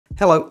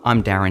Hello,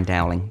 I'm Darren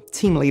Dowling,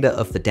 team leader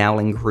of the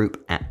Dowling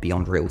Group at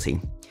Beyond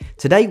Realty.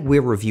 Today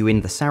we're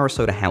reviewing the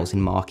Sarasota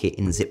housing market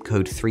in zip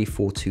code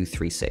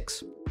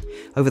 34236.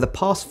 Over the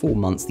past 4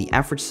 months, the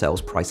average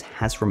sales price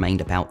has remained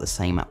about the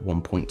same at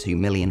 $1.2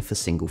 million for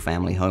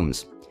single-family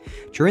homes.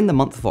 During the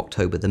month of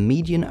October, the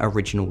median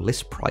original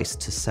list price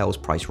to sales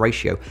price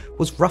ratio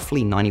was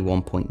roughly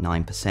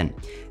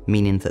 91.9%,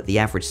 meaning that the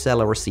average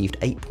seller received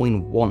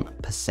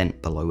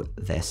 8.1% below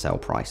their sale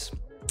price.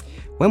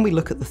 When we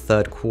look at the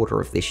third quarter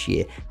of this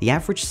year, the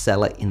average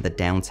seller in the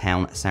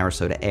downtown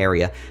Sarasota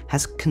area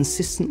has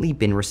consistently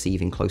been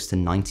receiving close to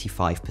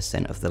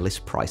 95% of the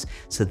list price,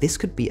 so this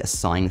could be a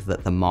sign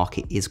that the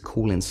market is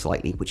cooling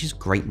slightly, which is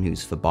great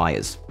news for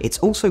buyers. It's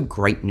also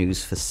great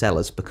news for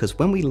sellers because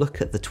when we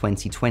look at the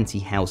 2020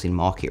 housing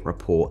market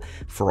report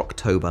for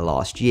October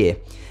last year,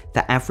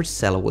 the average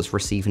seller was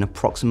receiving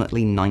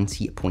approximately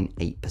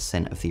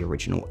 90.8% of the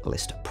original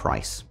list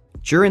price.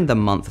 During the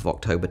month of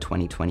October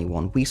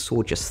 2021, we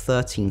saw just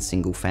 13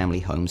 single-family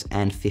homes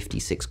and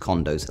 56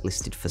 condos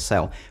listed for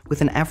sale,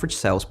 with an average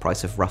sales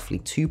price of roughly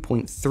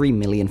 $2.3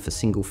 million for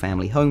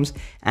single-family homes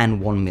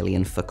and $1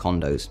 million for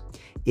condos.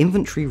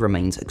 Inventory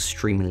remains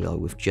extremely low,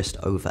 with just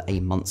over a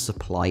month's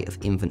supply of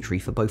inventory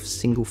for both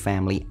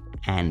single-family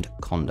and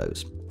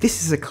condos.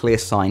 This is a clear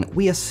sign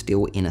we are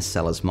still in a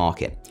seller's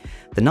market.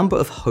 The number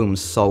of homes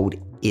sold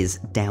is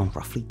down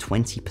roughly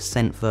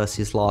 20%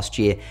 versus last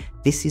year.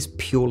 This is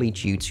purely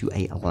due to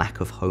a lack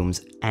of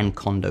homes and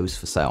condos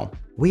for sale.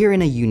 We are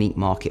in a unique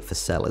market for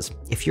sellers.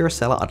 If you're a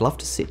seller, I'd love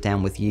to sit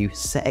down with you,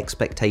 set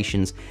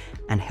expectations,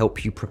 and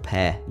help you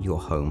prepare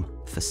your home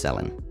for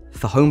selling.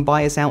 For home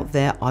buyers out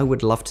there, I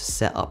would love to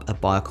set up a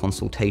buyer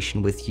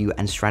consultation with you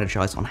and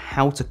strategize on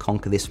how to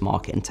conquer this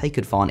market and take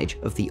advantage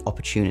of the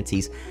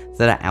opportunities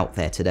that are out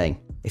there today.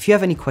 If you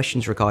have any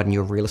questions regarding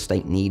your real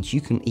estate needs,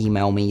 you can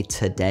email me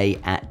today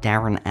at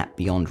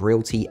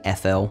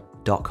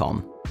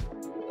darren@beyondrealtyfl.com.